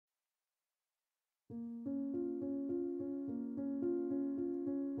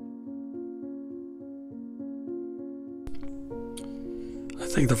I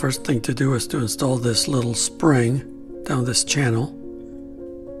think the first thing to do is to install this little spring down this channel.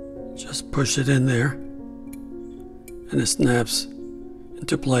 Just push it in there and it snaps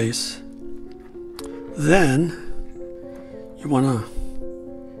into place. Then you want to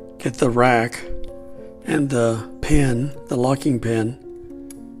get the rack and the pin, the locking pin,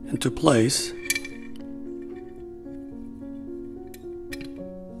 into place.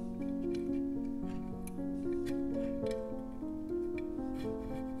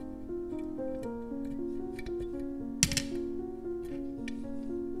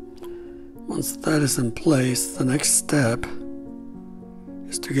 Once that is in place, the next step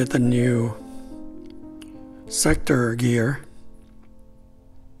is to get the new sector gear.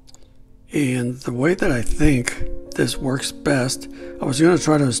 And the way that I think this works best, I was going to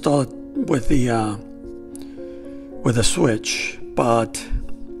try to install it with a switch, but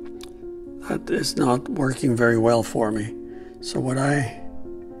that is not working very well for me. So what I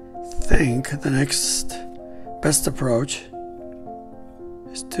think the next best approach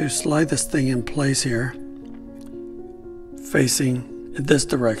is to slide this thing in place here, facing in this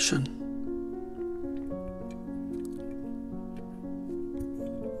direction.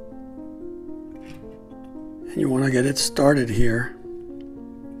 And you want to get it started here.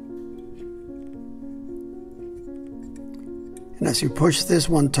 And as you push this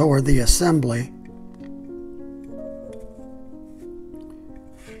one toward the assembly,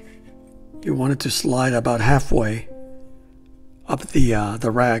 you want it to slide about halfway up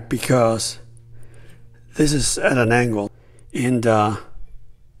the rack, because this is at an angle, and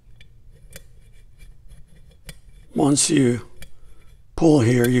once you pull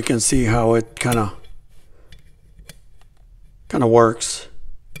here, you can see how it kind of works.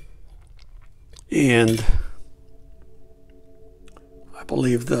 And I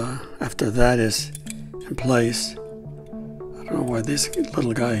believe after that is in place, I don't know why this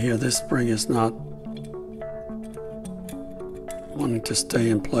little guy here, this spring is not wanting to stay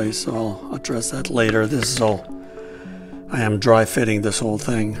in place, so I'll address that later. This is all, I am dry fitting this whole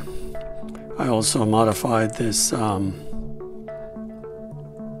thing. I also modified this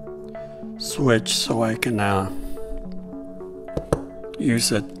switch so I can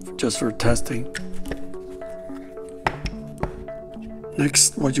use it just for testing.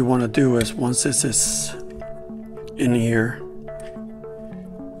 Next, what you want to do is, once this is in here,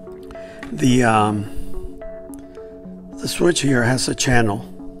 the switch here has a channel,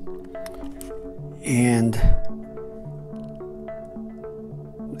 and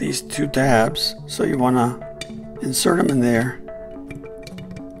these two tabs, so you want to insert them in there.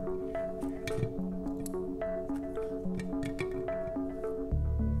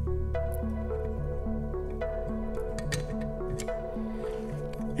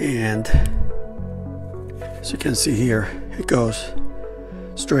 And as you can see here, it goes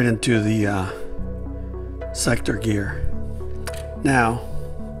straight into the sector gear. Now,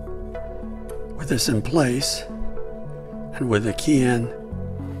 with this in place and with the key in,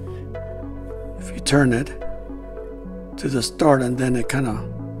 if you turn it to the start and then it kind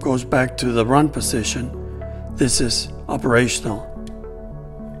of goes back to the run position, this is operational.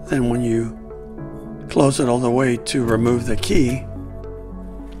 Then when you close it all the way to remove the key,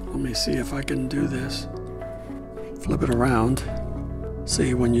 let me see if I can do this. Flip it around.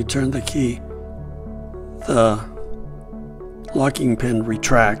 See, when you turn the key, the locking pin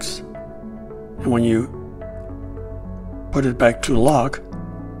retracts, and when you put it back to lock,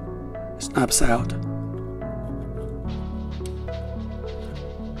 it snaps out.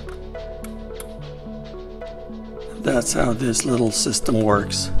 That's how this little system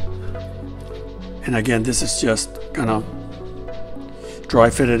works. And again, this is just gonna dry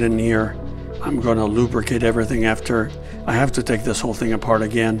fit it in here. I'm gonna lubricate everything after. I have to take this whole thing apart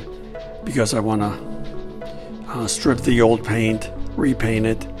again because I want to strip the old paint, repaint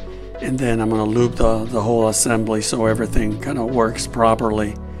it, and then I'm going to lube the whole assembly so everything kind of works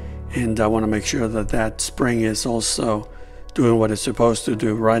properly. And I want to make sure that that spring is also doing what it's supposed to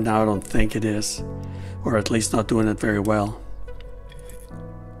do. Right now I don't think it is, or at least not doing it very well.